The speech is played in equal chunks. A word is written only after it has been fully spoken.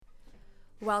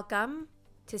Welcome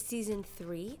to Season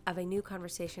 3 of A New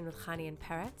Conversation with Chani and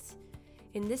Peretz.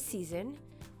 In this season,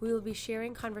 we will be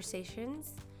sharing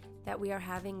conversations that we are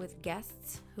having with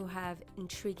guests who have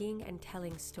intriguing and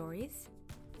telling stories.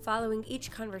 Following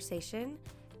each conversation,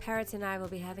 Peretz and I will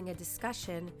be having a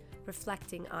discussion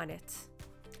reflecting on it.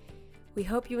 We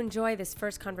hope you enjoy this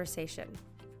first conversation.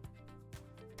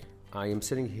 I am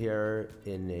sitting here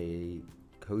in a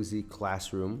cozy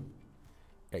classroom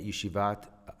at Yeshivat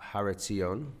Har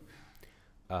Etzion,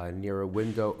 near a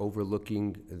window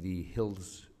overlooking the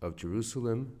hills of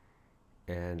Jerusalem.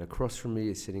 And across from me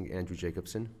is sitting Andrew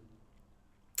Jacobson.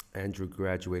 Andrew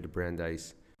graduated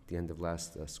Brandeis at the end of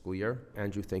last school year.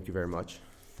 Andrew, thank you very much.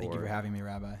 Thank you for having me,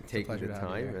 Rabbi. It's taking the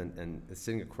time and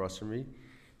sitting across from me.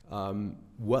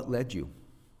 What led you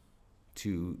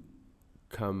to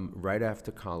come right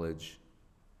after college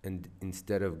and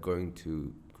instead of going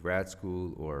to grad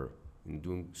school or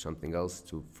doing something else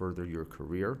to further your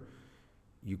career,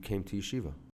 you came to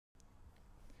yeshiva?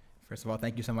 First of all,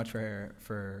 thank you so much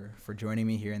for joining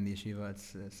me here in the yeshiva.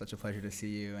 It's such a pleasure to see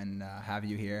you and have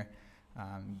you here.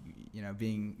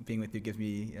 Being with you gives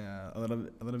me a little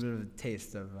bit of a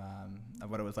taste of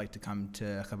what it was like to come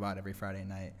to Chabad every Friday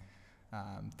night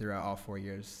throughout all 4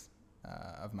 years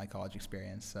of my college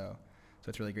experience. So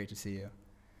it's really great to see you.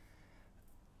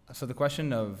 So the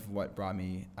question of what brought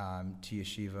me to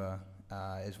yeshiva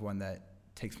is one that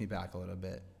takes me back a little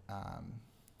bit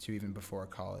to even before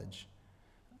college.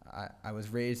 I was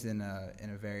raised in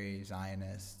a very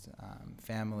Zionist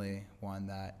family, one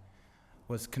that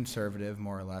was conservative,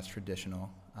 more or less traditional.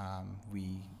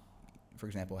 We, for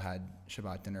example, had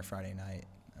Shabbat dinner Friday night,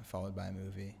 followed by a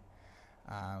movie.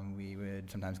 We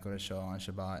would sometimes go to shul on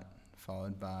Shabbat,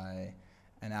 followed by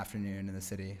an afternoon in the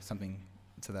city, something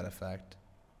to that effect.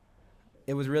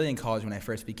 It was really in college when I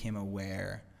first became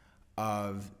aware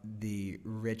of the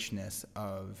richness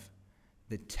of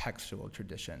the textual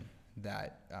tradition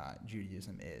that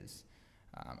Judaism is.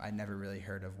 I'd never really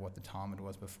heard of what the Talmud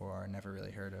was before. I never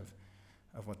really heard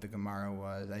of what the Gemara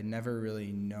was. I'd never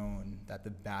really known that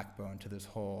the backbone to this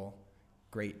whole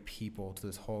great people, to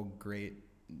this whole great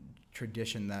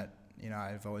tradition that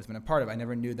I've always been a part of. I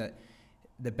never knew that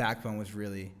the backbone was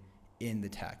really in the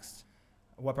text.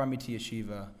 What brought me to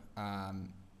yeshiva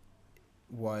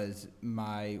was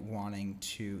my wanting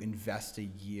to invest a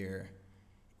year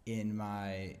in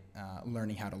my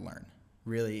learning how to learn,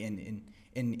 really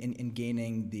in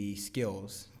gaining the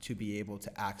skills to be able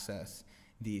to access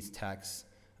these texts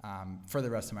for the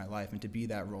rest of my life and to be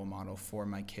that role model for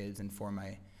my kids and for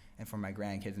my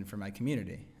grandkids and for my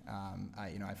community.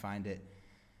 I find it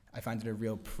a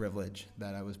real privilege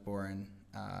that I was born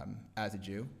as a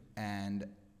Jew, and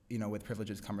with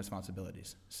privileges come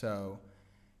responsibilities. So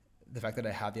the fact that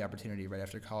I had the opportunity right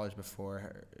after college,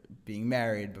 before being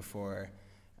married, before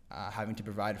having to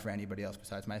provide for anybody else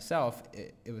besides myself,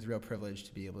 it was a real privilege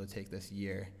to be able to take this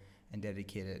year and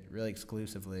dedicate it really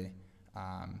exclusively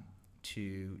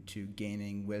to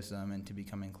gaining wisdom and to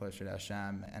becoming closer to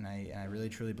Hashem. And I really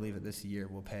truly believe that this year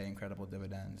will pay incredible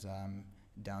dividends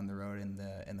down the road in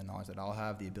the knowledge that I'll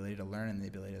have, the ability to learn, and the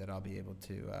ability that I'll be able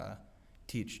to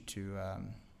teach to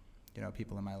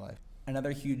people in my life.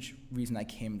 Another huge reason I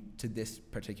came to this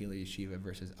particular yeshiva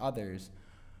versus others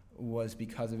was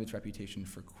because of its reputation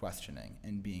for questioning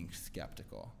and being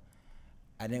skeptical.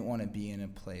 I didn't want to be in a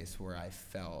place where I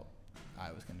felt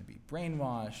I was going to be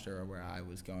brainwashed, or where I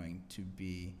was going to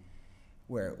be,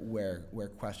 where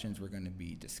questions were going to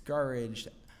be discouraged.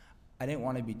 I didn't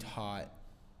want to be taught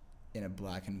in a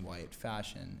black and white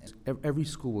fashion. Every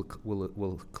school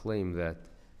will claim that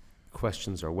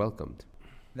questions are welcomed.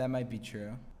 That might be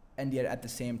true. And yet at the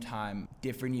same time,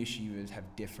 different yeshivas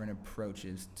have different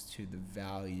approaches to the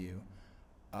value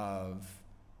of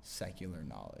secular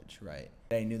knowledge, right?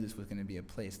 I knew this was going to be a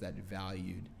place that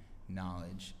valued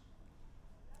knowledge.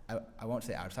 I won't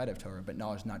say outside of Torah, but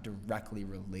knowledge not directly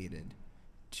related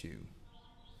to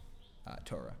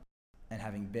Torah. And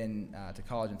having been to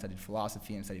college and studied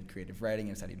philosophy and studied creative writing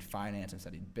and studied finance and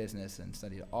studied business and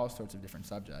studied all sorts of different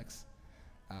subjects,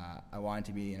 I wanted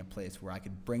to be in a place where I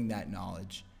could bring that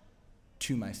knowledge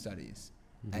to my studies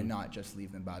and not just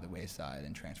leave them by the wayside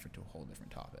and transfer to a whole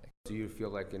different topic. Do you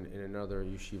feel like in another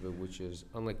yeshiva, which is,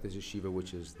 unlike this yeshiva,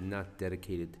 which is not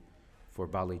dedicated for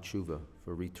Balei Tshuva,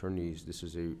 for returnees, this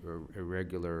is a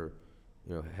regular,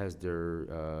 has their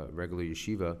regular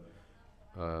yeshiva,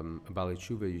 a Balei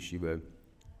Tshuva yeshiva,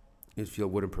 you feel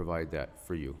wouldn't provide that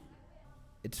for you?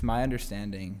 It's my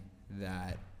understanding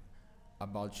that a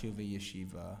Balei Tshuva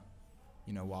yeshiva,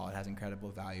 while it has incredible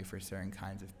value for certain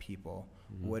kinds of people,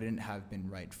 wouldn't have been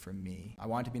right for me. I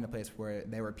wanted to be in a place where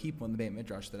there were people in the Beit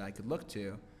Midrash that I could look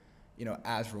to,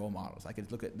 as role models. I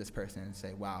could look at this person and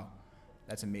say, wow,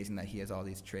 that's amazing that he has all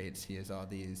these traits. He has all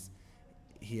these,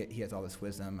 he has all this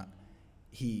wisdom.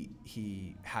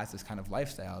 He has this kind of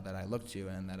lifestyle that I look to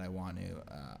and that I want to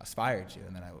aspire to,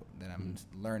 and that I'm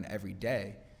learn every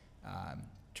day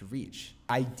to reach.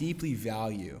 I deeply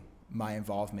value my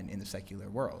involvement in the secular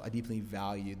world. I deeply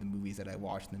value the movies that I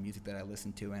watch and the music that I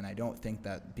listen to, and I don't think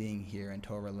that being here in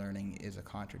Torah learning is a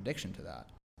contradiction to that.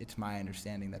 It's my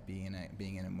understanding that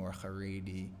being in a more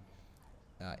Haredi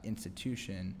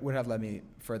institution would have led me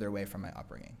further away from my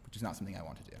upbringing, which is not something I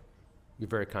want to do. You're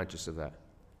very conscious of that.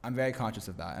 I'm very conscious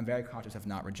of that. I'm very conscious of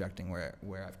not rejecting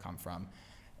where I've come from,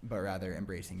 but rather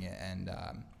embracing it and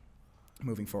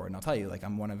moving forward. And I'll tell you,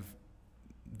 I'm one of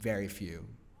very few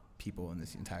people in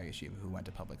this entire yeshiva who went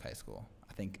to public high school.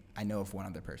 I think I know of one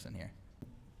other person here.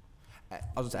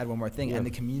 I'll just add one more thing, and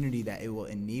the community that it will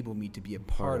enable me to be a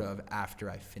part of after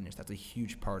I finish. That's a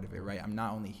huge part of it, right? I'm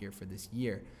not only here for this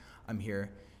year, I'm here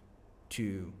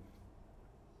to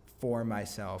form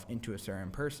myself into a certain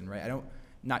person, right? I don't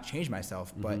not change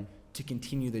myself, but to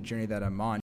continue the journey that I'm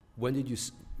on. When did you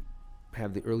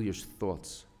have the earliest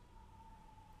thoughts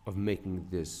of making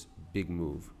this big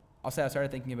move? I'll say I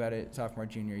started thinking about it sophomore,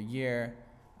 junior year.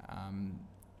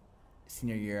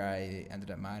 Senior year, I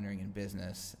ended up minoring in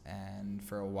business, and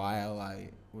for a while,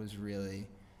 I was really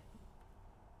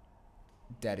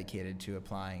dedicated to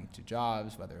applying to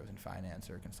jobs, whether it was in finance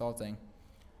or consulting.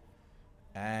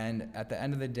 And at the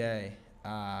end of the day,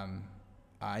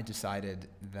 I decided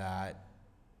that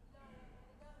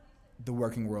the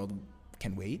working world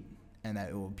can wait and that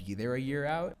it will be there a year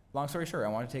out. Long story short, I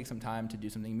want to take some time to do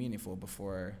something meaningful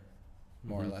before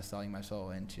more or less selling my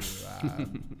soul into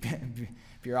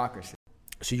bureaucracy.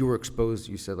 So you were exposed,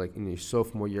 you said, in your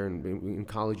sophomore year in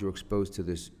college, you were exposed to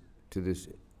this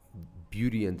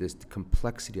beauty and this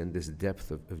complexity and this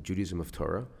depth of Judaism, of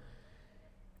Torah.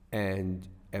 And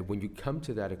when you come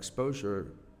to that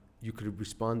exposure, you could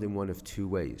respond in one of two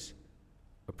ways.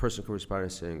 A person can respond by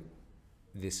saying,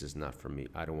 this is not for me.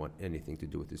 I don't want anything to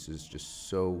do with this. This is just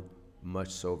so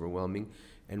overwhelming,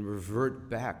 and revert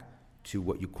back to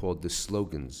what you called the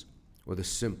slogans or the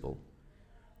simple.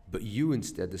 But you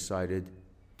instead decided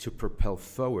to propel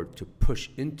forward, to push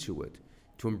into it,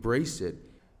 to embrace it,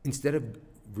 instead of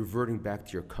reverting back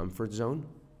to your comfort zone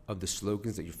of the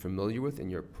slogans that you're familiar with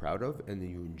and you're proud of and that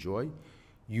you enjoy.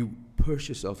 You push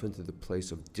yourself into the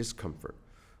place of discomfort,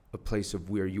 a place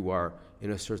of where you are,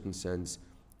 in a certain sense,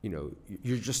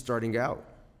 you're just starting out.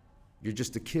 You're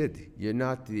just a kid. You're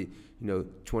not the,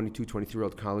 22,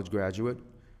 23-year-old college graduate.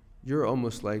 You're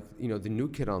almost like, the new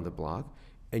kid on the block,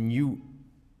 and you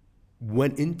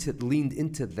leaned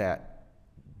into that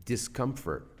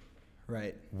discomfort.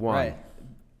 Right. Why? Right.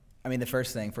 I mean, the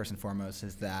first and foremost,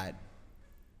 is that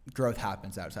growth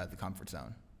happens outside the comfort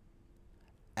zone.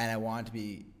 And I want to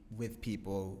be with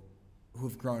people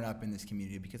who've grown up in this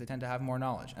community because they tend to have more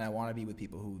knowledge. And I want to be with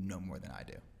people who know more than I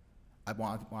do. I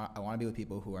want to be with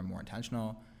people who are more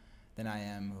intentional than I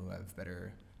am, who have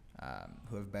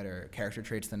better character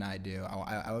traits than I do.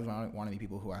 I always want to be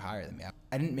people who are higher than me.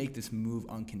 I didn't make this move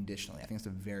unconditionally. I think it's a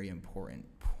very important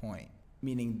point,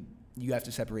 meaning you have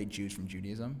to separate Jews from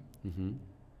Judaism,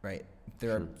 right?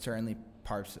 There are certainly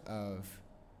parts of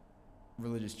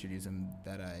religious Judaism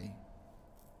that I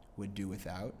would do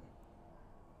without.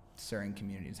 Certain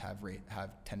communities have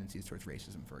tendencies towards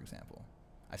racism, for example.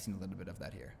 I've seen a little bit of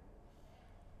that here.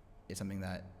 It's something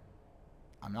that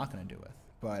I'm not going to do with.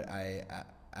 But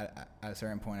at a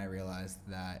certain point, I realized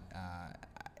that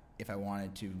if I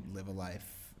wanted to live a life,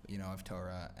 of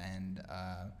Torah and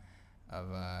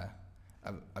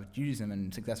of Judaism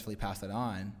and successfully pass that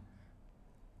on,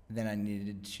 then I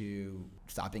needed to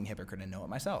stop being a hypocrite and know it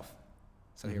myself.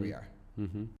 So here we are.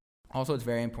 Also, it's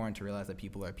very important to realize that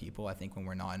people are people. I think when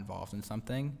we're not involved in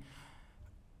something,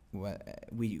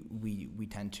 we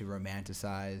tend to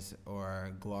romanticize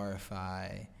or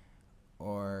glorify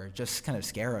or just kind of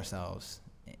scare ourselves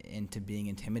into being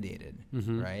intimidated,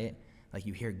 right? Like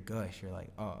you hear gush, you're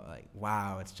like, oh, like,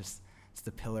 wow, it's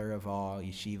the pillar of all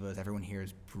yeshivas. Everyone here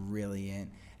is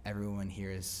brilliant. Everyone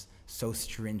here is so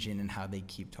stringent in how they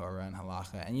keep Torah and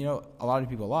halacha. And a lot of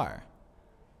people are.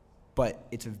 But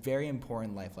it's a very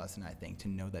important life lesson, I think, to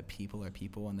know that people are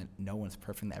people and that no one's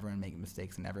perfect, and that everyone makes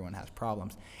mistakes and everyone has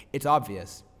problems. It's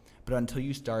obvious, but until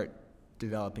you start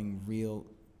developing real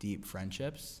deep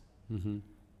friendships,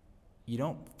 you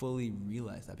don't fully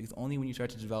realize that, because only when you start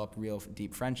to develop real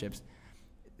deep friendships,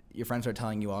 your friends are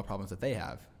telling you all the problems that they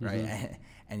have, right?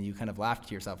 And you kind of laugh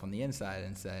to yourself on the inside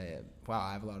and say, wow,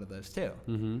 I have a lot of those too.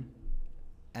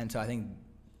 And so I think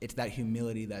it's that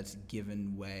humility that's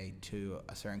given way to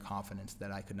a certain confidence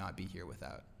that I could not be here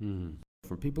without. Mm.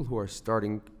 For people who are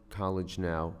starting college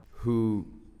now, who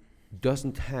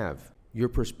doesn't have your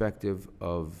perspective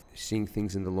of seeing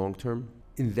things in the long term,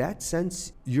 in that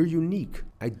sense, you're unique.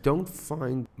 I don't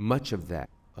find much of that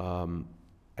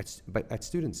at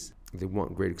students. They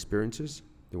want great experiences.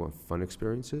 They want fun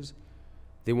experiences.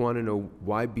 They want to know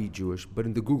why be Jewish, but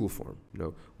in the Google form.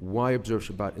 Why observe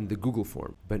Shabbat in the Google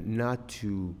form, but not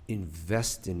to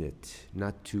invest in it,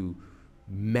 not to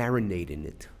marinate in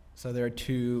it. So there are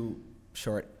two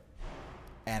short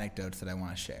anecdotes that I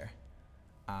want to share.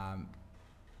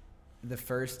 The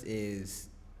first is,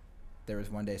 there was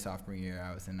one day sophomore year,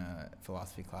 I was in a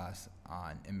philosophy class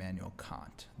on Immanuel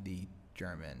Kant, the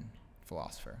German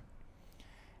philosopher.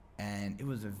 And it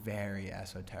was a very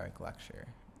esoteric lecture,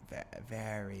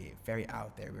 very, very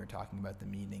out there. We were talking about the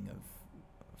meaning of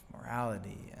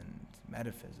morality and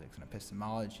metaphysics and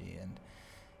epistemology, and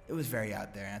it was very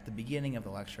out there. And at the beginning of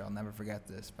the lecture, I'll never forget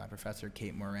this, by Professor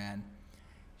Kate Moran,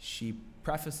 she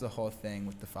prefaced the whole thing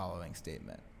with the following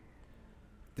statement.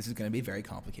 This is going to be very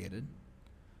complicated.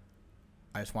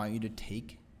 I just want you to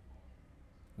take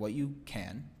what you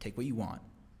can, take what you want,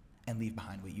 and leave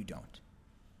behind what you don't.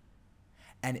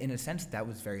 And in a sense, that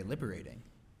was very liberating,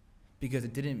 because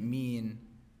it didn't mean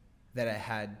that I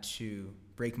had to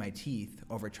break my teeth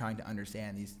over trying to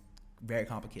understand these very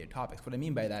complicated topics. What I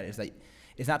mean by that is that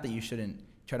it's not that you shouldn't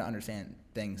try to understand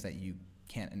things that you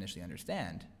can't initially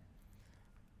understand,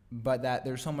 but that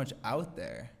there's so much out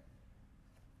there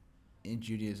in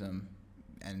Judaism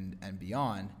and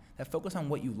beyond that focus on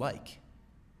what you like.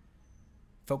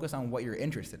 Focus on what you're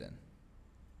interested in,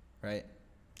 right?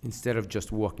 Instead of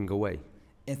just walking away.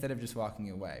 Instead of just walking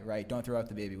away, right? Don't throw out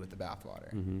the baby with the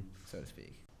bathwater, Mm-hmm. so to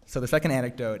speak. So the second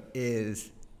anecdote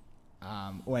is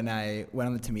when I went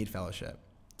on the Stampede Fellowship.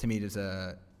 Stampede is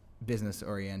a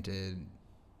business-oriented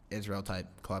Israel-type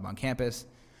club on campus.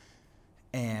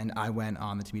 And I went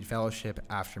on the Stampede Fellowship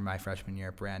after my freshman year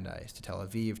at Brandeis to Tel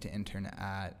Aviv to intern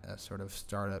at a sort of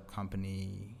startup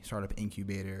company, startup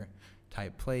incubator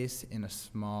type place in a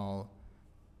small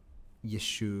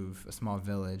yeshuv, a small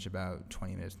village about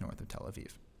 20 minutes north of Tel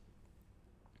Aviv.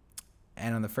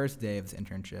 And on the first day of this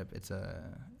internship, it's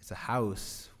a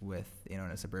house with, in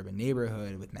a suburban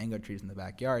neighborhood with mango trees in the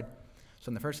backyard. So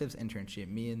on the first day of this internship,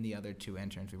 me and the other two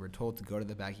interns, we were told to go to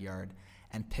the backyard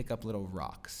and pick up little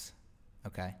rocks.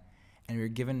 Okay, and we were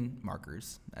given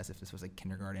markers, as if this was a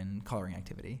kindergarten coloring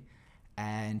activity,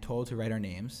 and told to write our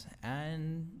names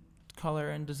and color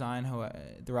and design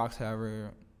the rocks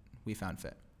however we found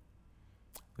fit.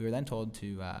 We were then told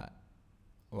to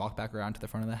walk back around to the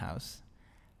front of the house,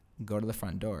 go to the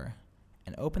front door,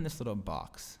 and open this little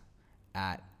box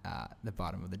at the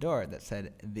bottom of the door that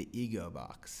said the ego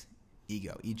box,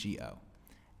 ego, E-G-O.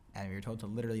 And we were told to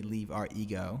literally leave our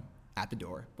ego at the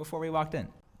door before we walked in.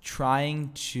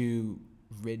 Trying to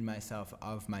rid myself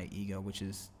of my ego, which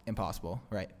is impossible,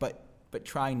 right? But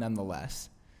trying nonetheless,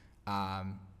 has,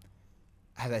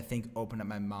 I think, opened up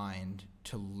my mind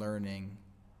to learning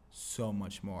so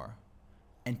much more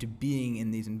and to being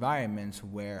in these environments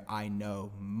where I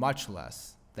know much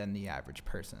less than the average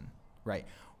person, right?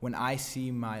 When I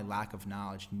see my lack of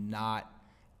knowledge not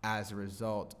as a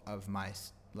result of my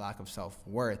lack of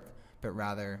self-worth, but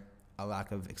rather a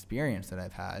lack of experience that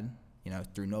I've had,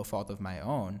 through no fault of my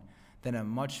own, then I'm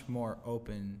much more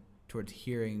open towards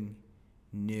hearing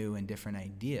new and different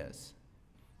ideas.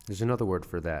 There's another word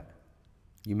for that.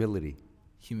 Humility.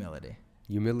 Humility.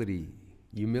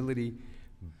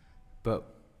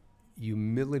 But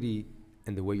humility,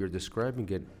 and the way you're describing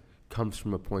it, comes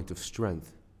from a point of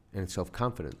strength and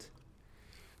self-confidence.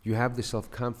 You have the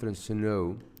self-confidence to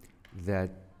know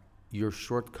that your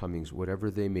shortcomings,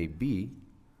 whatever they may be,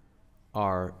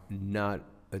 are not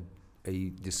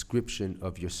a description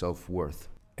of your self-worth.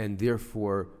 And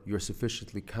therefore, you're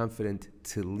sufficiently confident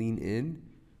to lean in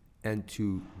and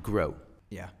to grow.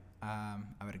 Yeah, I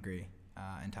would agree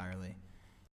entirely.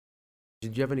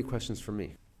 Did you have any questions for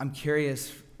me? I'm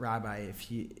curious, Rabbi, if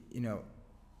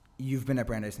you've been at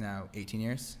Brandeis now 18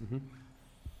 years. Mm-hmm.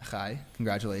 Chai,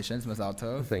 congratulations, Mazal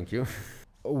Tov. Thank you.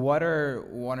 What are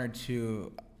one or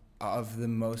two of the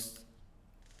most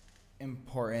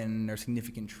important or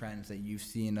significant trends that you've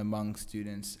seen among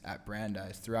students at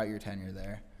Brandeis throughout your tenure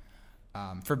there,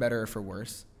 for better or for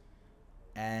worse?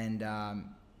 And,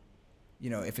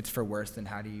 if it's for worse, then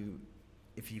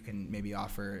if you can maybe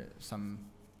offer some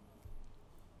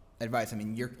advice. I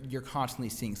mean, you're constantly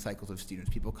seeing cycles of students,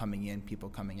 people coming in, people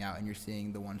coming out, and you're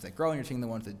seeing the ones that grow and you're seeing the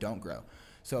ones that don't grow.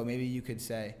 So maybe you could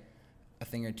say a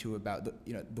thing or two about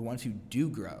the ones who do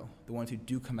grow, the ones who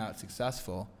do come out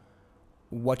successful.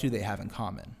 what do they have in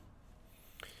common?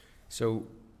 So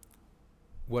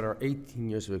what our 18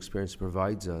 years of experience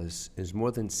provides us is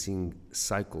more than seeing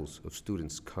cycles of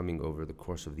students coming over the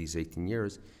course of these 18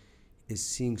 years, is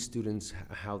seeing students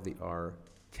how they are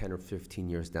 10 or 15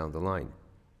 years down the line,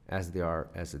 as they are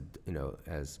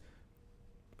as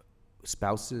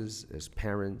spouses, as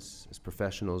parents, as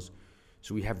professionals.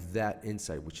 So we have that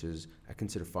insight, which is, I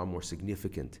consider, far more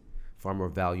significant, far more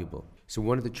valuable. So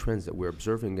one of the trends that we're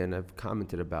observing, and I've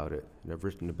commented about it, and I've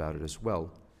written about it as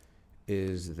well,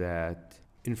 is that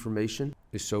information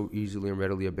is so easily and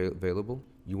readily available.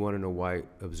 You want to know why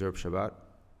observe Shabbat?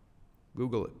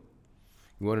 Google it.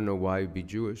 You want to know why be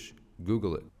Jewish?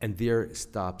 Google it. And there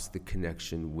stops the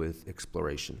connection with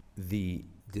exploration. The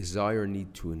desire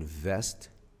need to invest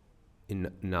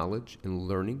in knowledge and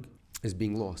learning is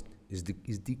being lost, is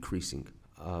decreasing.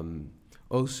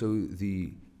 Also,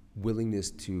 the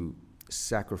willingness to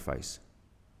sacrifice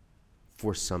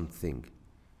for something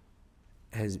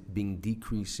has been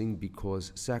decreasing,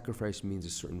 because sacrifice means a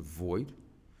certain void,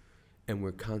 and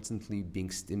we're constantly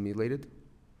being stimulated.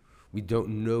 We don't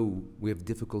know, we have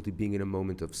difficulty being in a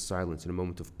moment of silence, in a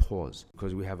moment of pause,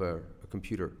 because we have a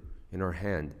computer in our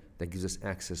hand that gives us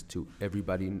access to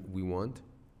everybody we want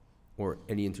or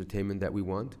any entertainment that we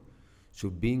want. So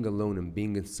being alone and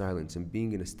being in silence and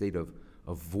being in a state of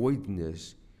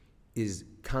voidness is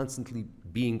constantly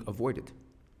being avoided.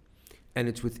 And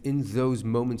it's within those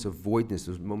moments of voidness,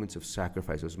 those moments of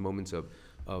sacrifice, those moments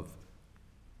of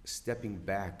stepping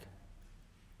back,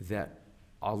 that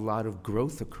a lot of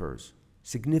growth occurs,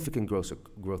 significant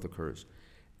growth occurs.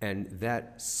 And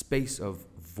that space of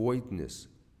voidness,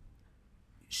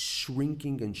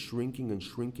 shrinking and shrinking and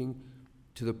shrinking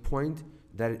to the point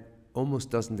that it almost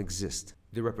doesn't exist.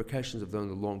 The repercussions of that in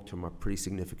the long term are pretty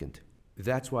significant.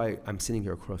 That's why I'm sitting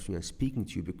here across from you and speaking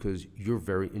to you, because you're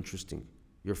very interesting.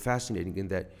 You're fascinating in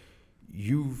that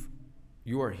you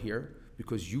are here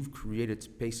because you've created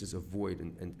spaces of void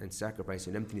and sacrifice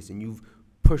and emptiness, and you've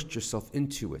pushed yourself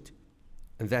into it.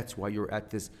 And that's why you're at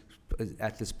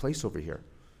this place over here.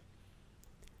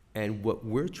 And what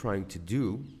we're trying to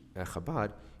do at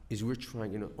Chabad is we're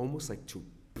trying, almost like to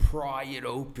pry it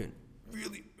open,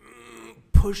 really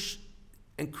push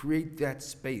and create that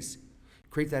space,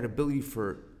 create that ability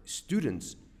for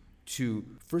students to,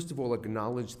 first of all,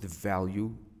 acknowledge the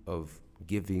value of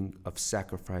giving, of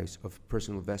sacrifice, of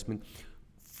personal investment,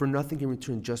 for nothing in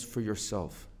return, just for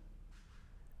yourself.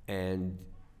 And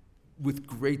with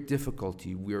great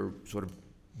difficulty, we're sort of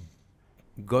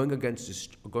going against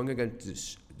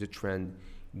the trend,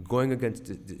 going against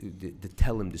the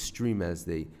telem, the stream, as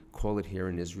they call it here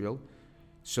in Israel,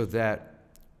 so that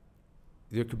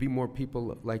there could be more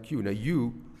people like you. Now,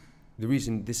 the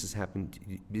reason this has happened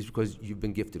is because you've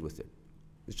been gifted with it.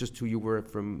 It's just who you were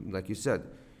from, like you said,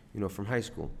 from high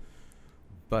school.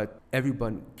 But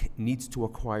everyone needs to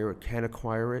acquire it, can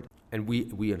acquire it. And we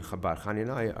in Chabad, Chani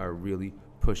and I, are really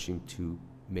pushing to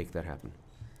make that happen.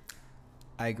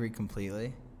 I agree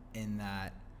completely in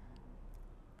that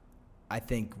I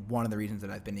think one of the reasons that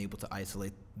I've been able to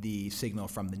isolate the signal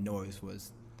from the noise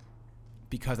was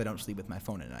because I don't sleep with my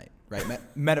phone at night, right?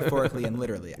 Metaphorically and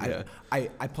literally. Yeah.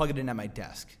 I plug it in at my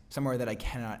desk, somewhere that I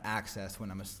cannot access when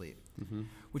I'm asleep. Mm-hmm.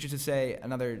 Which is to say,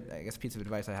 another, I guess, piece of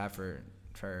advice I have for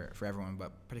everyone,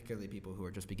 but particularly people who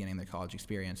are just beginning their college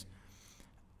experience: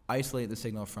 isolate the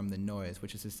signal from the noise,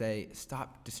 which is to say,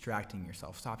 stop distracting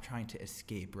yourself, stop trying to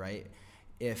escape, right?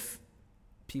 If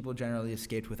people generally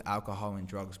escaped with alcohol and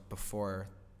drugs before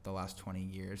the last 20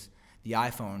 years, the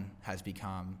iPhone has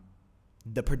become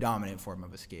the predominant form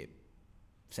of escape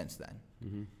since then.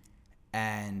 Mm-hmm.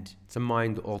 And it's a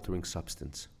mind-altering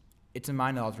substance. It's a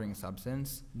mind-altering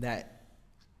substance that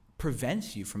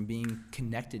prevents you from being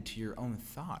connected to your own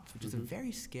thoughts, which mm-hmm. is a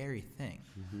very scary thing.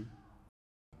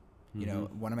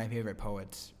 Mm-hmm. One of my favorite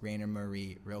poets, Rainer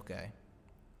Maria Rilke,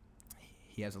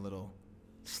 he has a little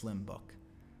slim book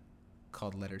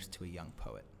called Letters to a Young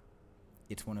Poet.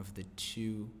 It's one of the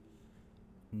 2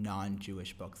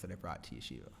 non-Jewish books that I brought to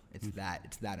yeshiva.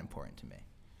 It's that important to me.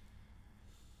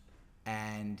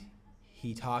 And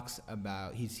he talks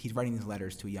about, he's writing these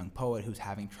letters to a young poet who's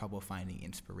having trouble finding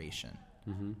inspiration.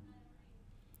 Mm-hmm.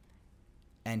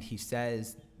 And he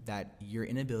says that your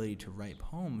inability to write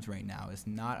poems right now is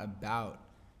not about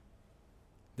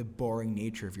the boring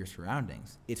nature of your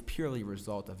surroundings. It's purely a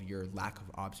result of your lack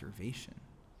of observation.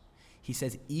 He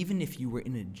says even if you were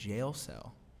in a jail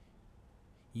cell,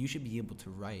 you should be able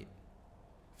to write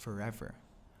forever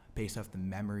based off the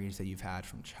memories that you've had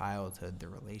from childhood, the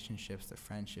relationships, the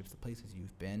friendships, the places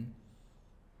you've been.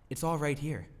 It's all right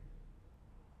here.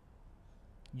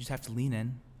 You just have to lean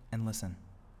in and listen.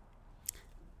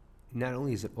 not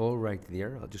only is it all right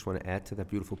there, I just want to add to that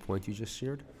beautiful point you just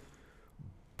shared,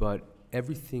 but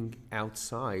everything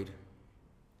outside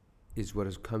is what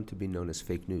has come to be known as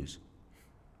fake news.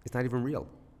 It's not even real.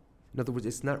 In other words,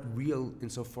 it's not real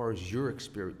insofar as your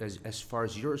experience, as far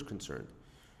as yours concerned.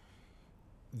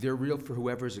 They're real for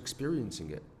whoever is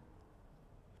experiencing it.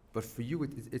 But for you,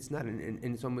 it's not, and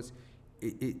it's almost,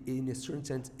 in a certain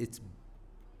sense,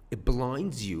 it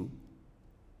blinds you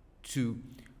to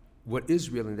what is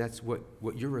real, and that's what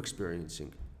you're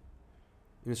experiencing.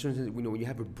 In a certain sense, when you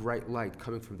have a bright light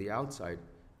coming from the outside,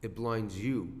 it blinds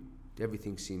you.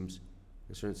 Everything seems,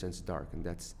 in a certain sense, dark, and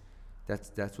that's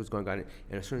what's going on.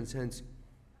 In a certain sense,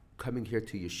 coming here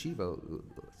to yeshiva,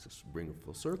 let's just bring it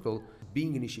full circle,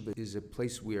 being in yeshiva is a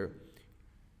place where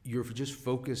you're just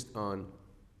focused on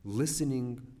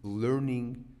listening,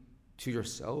 learning to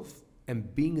yourself,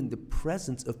 and being in the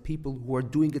presence of people who are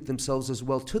doing it themselves as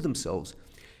well to themselves.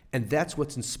 And that's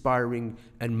what's inspiring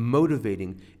and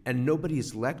motivating. And nobody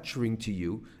is lecturing to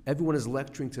you. Everyone is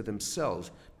lecturing to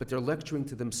themselves. But their lecturing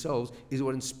to themselves is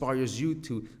what inspires you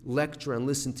to lecture and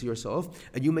listen to yourself.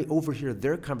 And you may overhear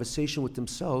their conversation with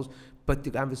themselves, but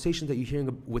the conversation that you're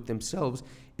hearing with themselves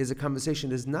is a conversation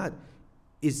that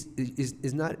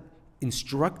is not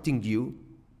instructing you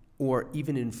or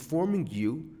even informing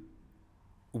you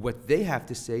what they have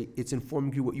to say. It's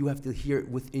informing you what you have to hear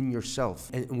within yourself.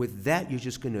 And with that,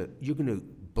 you're gonna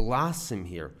blossom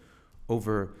here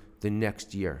over the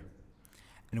next year.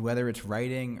 And whether it's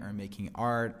writing or making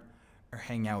art or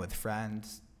hanging out with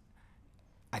friends,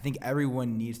 I think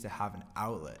everyone needs to have an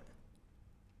outlet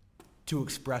to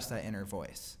express that inner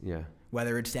voice. Yeah.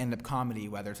 Whether it's stand-up comedy,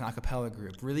 whether it's an a cappella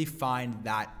group, really find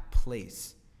that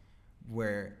place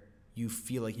where you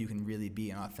feel like you can really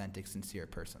be an authentic, sincere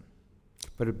person.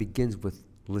 But it begins with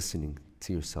listening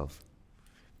to yourself.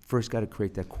 First, got to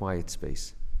create that quiet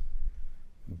space.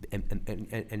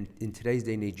 And in today's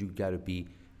day and age, you've got to be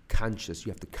conscious.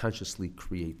 You have to consciously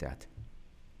create that.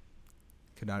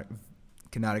 Could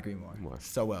not agree more.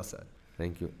 So well said.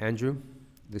 Thank you. Andrew,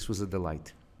 this was a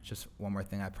delight. Just one more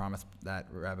thing. I promise that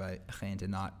Rabbi Chaim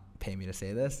did not pay me to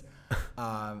say this.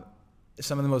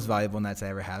 Some of the most valuable nights I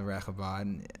ever had were at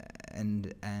Chabad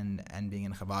and being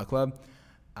in a Chabad club.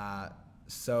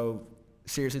 So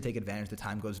seriously take advantage. The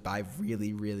time goes by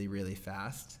really, really, really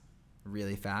fast.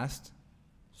 Really fast.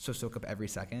 So soak up every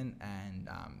second and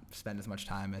spend as much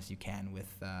time as you can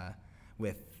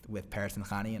with Paris and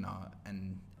Chani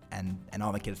and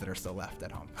all the kids that are still left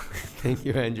at home. Thank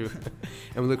you, Andrew.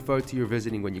 And we look forward to your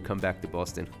visiting when you come back to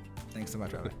Boston. Thanks so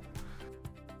much, Rabbi.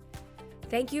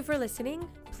 Thank you for listening.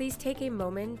 Please take a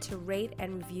moment to rate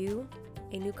and review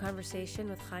A New Conversation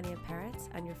with Chani and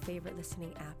Peretz on your favorite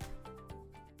listening app.